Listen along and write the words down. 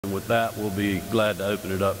and with that, we'll be glad to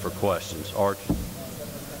open it up for questions. Arch?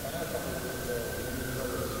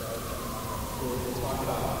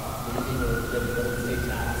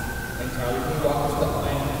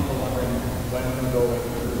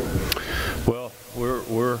 Well,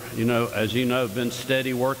 we're as you know, been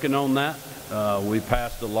steady working on that. We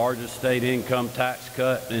passed the largest state income tax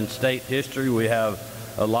cut in state history. We have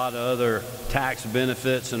a lot of other tax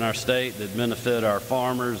benefits in our state that benefit our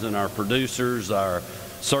farmers and our producers, our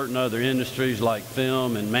certain other industries like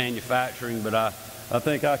film and manufacturing. But I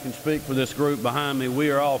think I can speak for this group behind me.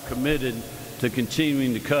 We are all committed to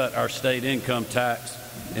continuing to cut our state income tax,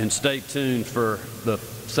 and stay tuned for the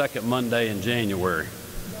second Monday in January.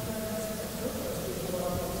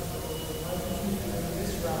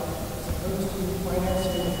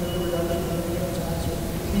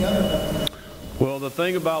 Well, the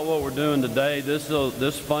thing about what we're doing today,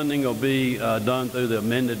 this funding will be done through the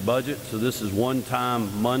amended budget, so this is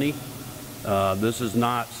one-time money. This is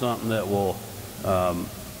not something that will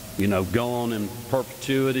go on in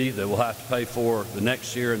perpetuity, that we'll have to pay for the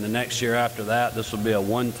next year and the next year after that. This will be a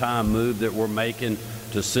one-time move that we're making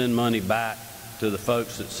to send money back to the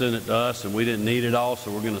folks that sent it to us, and we didn't need it all, so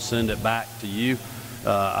we're going to send it back to you.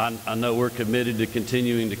 I know we're committed to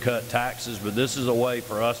continuing to cut taxes, but this is a way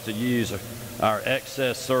for us to use our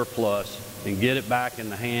excess surplus and get it back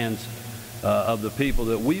in the hands of the people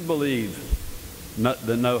that we believe that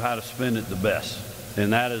know how to spend it the best.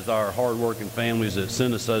 And that is our hardworking families that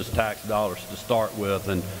send us those tax dollars to start with.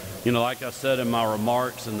 And, like I said in my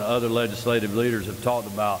remarks, and the other legislative leaders have talked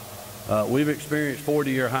about, we've experienced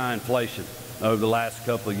 40-year high inflation over the last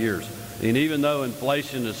couple of years. And even though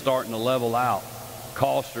inflation is starting to level out,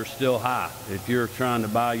 costs are still high. If you're trying to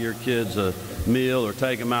buy your kids a meal or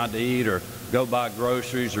take them out to eat or go buy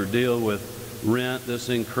groceries or deal with rent that's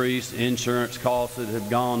increased, insurance costs that have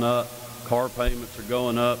gone up, car payments are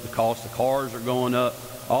going up, the cost of cars are going up.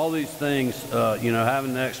 All these things,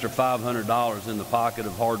 having an extra $500 in the pocket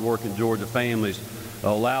of hardworking Georgia families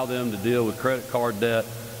allow them to deal with credit card debt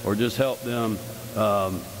or just help them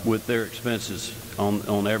with their expenses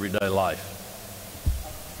on everyday life.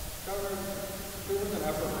 Governor, there was an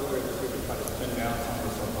effort earlier this week to try to spin down some of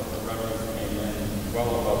the surplus. The revenues came in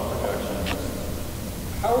well above projections.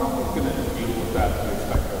 How are we going to deal with that, do you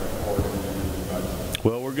expect, going forward in the budget?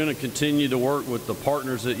 Well, we're going to continue to work with the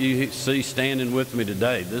partners that you see standing with me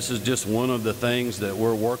today. This is just one of the things that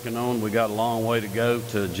we're working on. We got a long way to go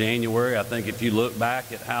to January. I think if you look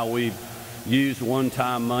back at how we've used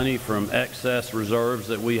one-time money from excess reserves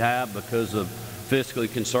that we have because of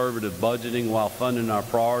fiscally conservative budgeting while funding our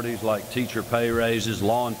priorities like teacher pay raises,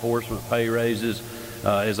 law enforcement pay raises.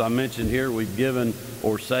 As I mentioned here, we've given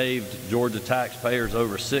or saved Georgia taxpayers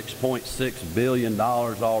over $6.6 billion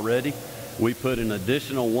already. We put an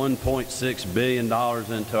additional $1.6 billion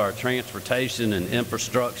into our transportation and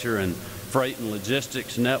infrastructure and freight and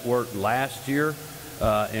logistics network last year.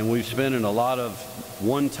 And we've spent a lot of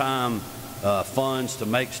one-time funds to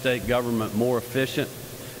make state government more efficient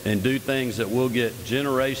and do things that we'll get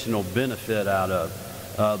generational benefit out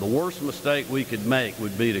of. The worst mistake we could make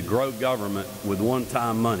would be to grow government with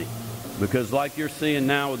one-time money. Because like you're seeing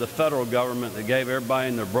now with the federal government that gave everybody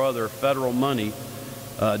and their brother federal money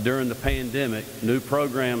during the pandemic, new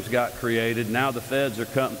programs got created. Now the feds are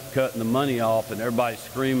cutting the money off and everybody's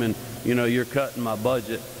screaming, you're cutting my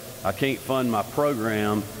budget. I can't fund my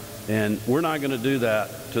program. And we're not going to do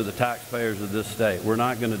that to the taxpayers of this state. We're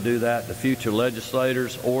not going to do that to future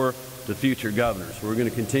legislators or to future governors. We're going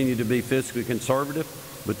to continue to be fiscally conservative.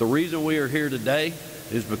 But the reason we are here today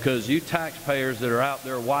is because you taxpayers that are out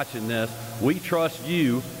there watching this, we trust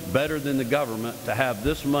you better than the government to have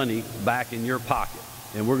this money back in your pocket.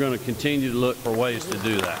 And we're going to continue to look for ways to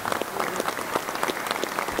do that.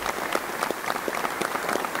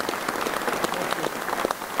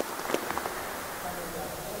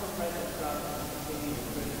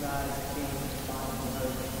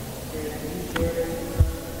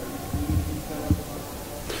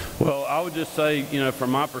 Well, I would just say,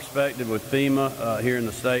 from my perspective with FEMA here in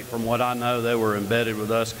the state, from what I know, they were embedded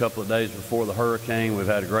with us a couple of days before the hurricane. We've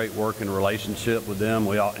had a great working relationship with them.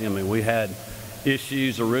 We had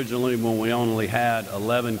issues originally when we only had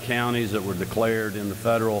 11 counties that were declared in the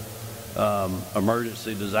federal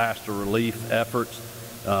emergency disaster relief efforts.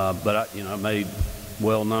 But I made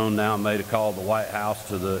well known now, made a call to the White House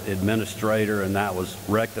to the administrator, and that was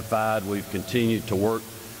rectified. We've continued to work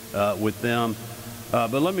with them.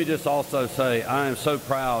 But let me just also say I am so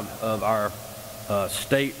proud of our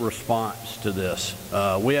state response to this.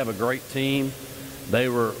 We have a great team. They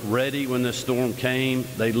were ready when this storm came.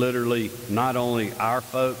 They literally, not only our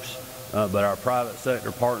folks, but our private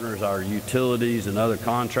sector partners, our utilities and other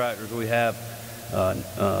contractors we have,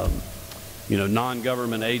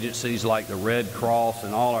 non-government agencies like the Red Cross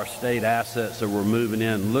and all our state assets that were moving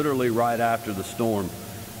in literally right after the storm.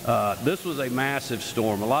 This was a massive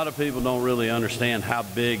storm. A lot of people don't really understand how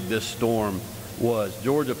big this storm was.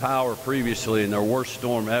 Georgia Power previously, in their worst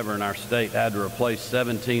storm ever in our state, had to replace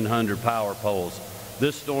 1,700 power poles.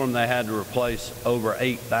 This storm, they had to replace over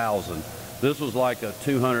 8,000. This was like a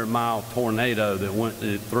 200-mile tornado that went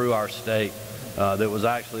through our state that was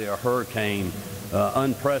actually a hurricane,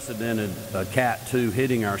 unprecedented Cat 2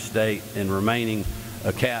 hitting our state and remaining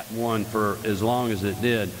a Cat 1 for as long as it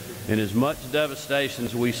did. And as much devastation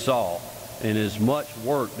as we saw and as much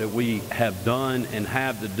work that we have done and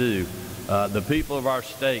have to do, the people of our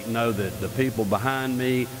state know that the people behind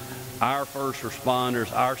me, our first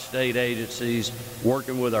responders, our state agencies,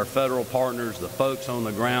 working with our federal partners, the folks on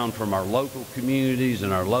the ground from our local communities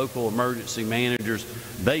and our local emergency managers,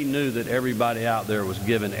 they knew that everybody out there was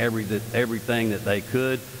giving everything that they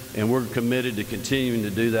could, and we're committed to continuing to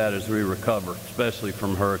do that as we recover, especially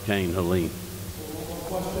from Hurricane Helene.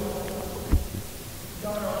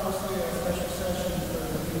 Governor, obviously a special session for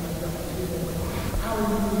the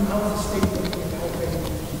how is the state looking at helping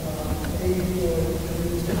aid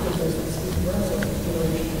these different businesses?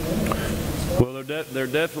 Well, there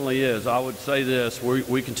definitely is. I would say this,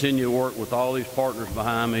 we continue to work with all these partners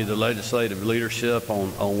behind me, the legislative leadership on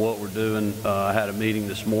what we're doing. I had a meeting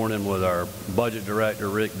this morning with our budget director,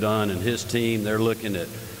 Rick Dunn, and his team. They're looking at,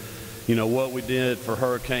 what we did for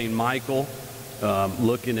Hurricane Michael,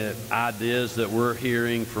 looking at ideas that we're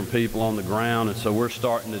hearing from people on the ground, and so we're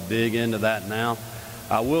starting to dig into that now.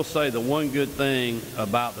 I will say the one good thing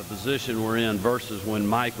about the position we're in versus when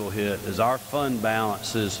Michael hit is our fund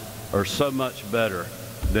balances are so much better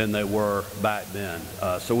than they were back then.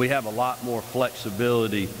 So we have a lot more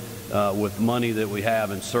flexibility with money that we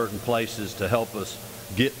have in certain places to help us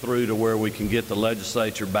get through to where we can get the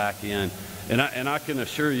legislature back in. And I can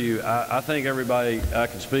assure you, I think everybody, I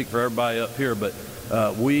can speak for everybody up here, but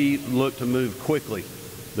we look to move quickly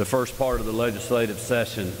the first part of the legislative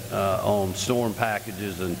session on storm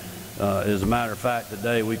packages. And as a matter of fact,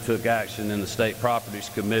 today we took action in the State Properties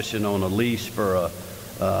Commission on a lease for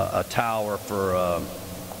a tower for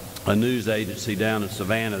a news agency down in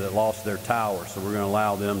Savannah that lost their tower. So we're going to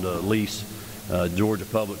allow them to lease Georgia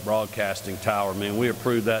Public Broadcasting Tower. I mean, we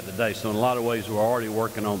approved that today. So in a lot of ways, we're already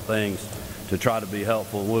working on things to try to be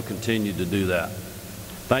helpful, and we'll continue to do that.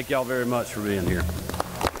 Thank y'all very much for being here.